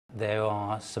There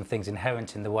are some things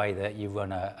inherent in the way that you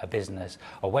run a business,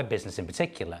 or web business in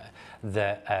particular,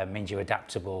 that means you're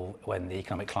adaptable when the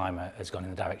economic climate has gone in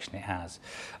the direction it has.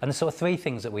 And there's sort of three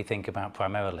things that we think about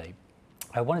primarily.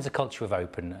 One is a culture of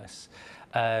openness.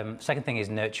 Second thing is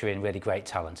nurturing really great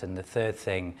talent, and the third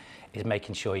thing is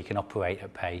making sure you can operate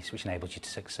at pace, which enables you to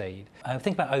succeed.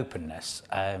 Think about openness.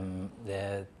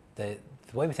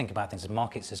 The way we think about things is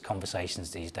markets as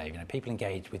conversations these days. You know, people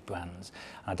engage with brands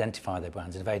and identify their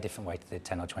brands in a very different way to they did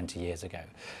 10 or 20 years ago.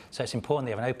 So it's important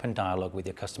that you have an open dialogue with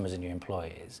your customers and your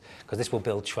employees, because this will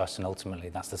build trust, and ultimately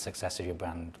that's the success of your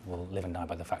brand will live and die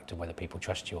by the fact of whether people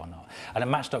trust you or not. And at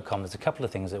Match.com, there's a couple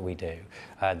of things that we do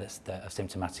that are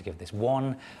symptomatic of this.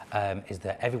 One is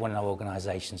that everyone in our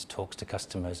organisations talks to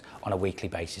customers on a weekly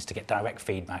basis to get direct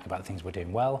feedback about the things we're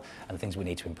doing well and the things we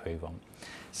need to improve on.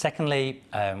 Secondly,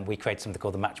 we created something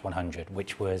called the Match 100,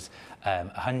 which was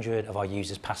 100 of our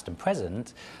users past and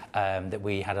present that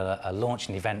we had a launch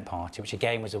and event party, which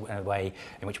again was a way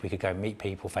in which we could go and meet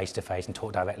people face to face and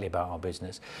talk directly about our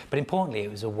business. But importantly, it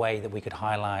was a way that we could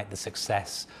highlight the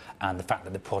success and the fact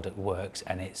that the product works,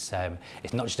 and it's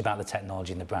not just about the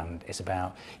technology and the brand, it's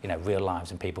about, you know, real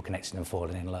lives and people connecting and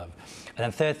falling in love. And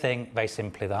then third thing, very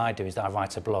simply, that I do is that I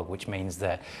write a blog, which means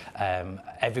that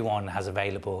everyone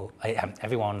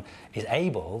is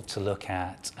able to look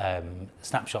at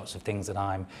snapshots of things that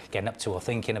I'm getting up to or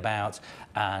thinking about,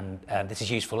 and this is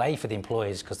useful A for the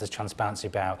employees because there's transparency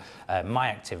about my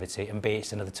activity, and B,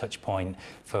 it's another touch point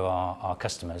for our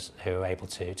customers who are able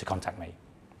to contact me.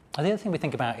 And the other thing we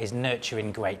think about is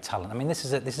nurturing great talent. I mean, this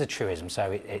is a truism,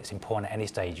 so it's important at any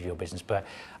stage of your business, but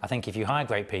I think if you hire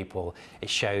great people, it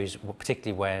shows,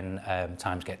 particularly when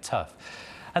times get tough.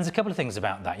 And there's a couple of things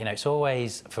about that. You know, it's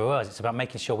always, for us, it's about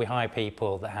making sure we hire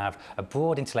people that have a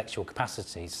broad intellectual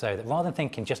capacity, so that rather than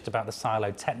thinking just about the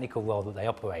siloed technical role that they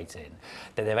operate in,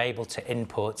 that they're able to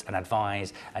input and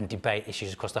advise and debate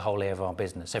issues across the whole area of our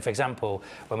business. So, for example,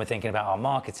 when we're thinking about our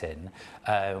marketing,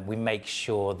 we make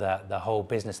sure that the whole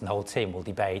business and the whole team will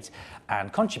debate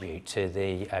and contribute to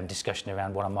the discussion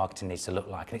around what our marketing needs to look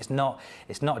like. And it's not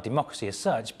a democracy as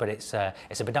such, but it's a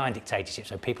benign dictatorship,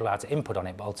 so people are allowed to input on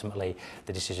it, but ultimately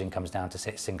the decision comes down to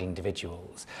single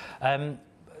individuals.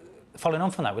 Following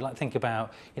on from that, we like to think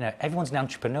about, you know, everyone's an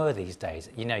entrepreneur these days.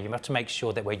 You know, you have to make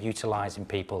sure that we're utilising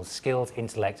people's skills,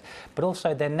 intellect, but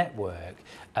also their network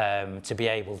to be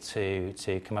able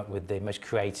to come up with the most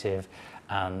creative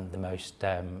and the most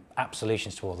apt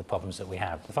solutions to all the problems that we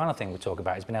have. The final thing we talk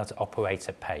about is being able to operate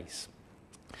at pace.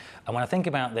 And when I think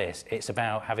about this, it's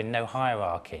about having no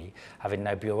hierarchy, having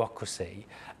no bureaucracy,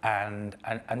 and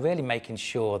really making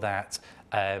sure that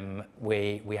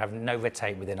we have no red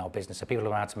tape within our business, so people are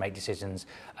allowed to make decisions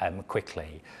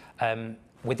quickly.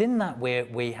 Within that,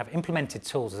 we have implemented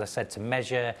tools, as I said, to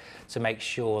measure, to make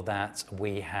sure that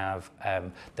we have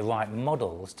the right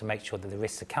models to make sure that the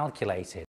risks are calculated.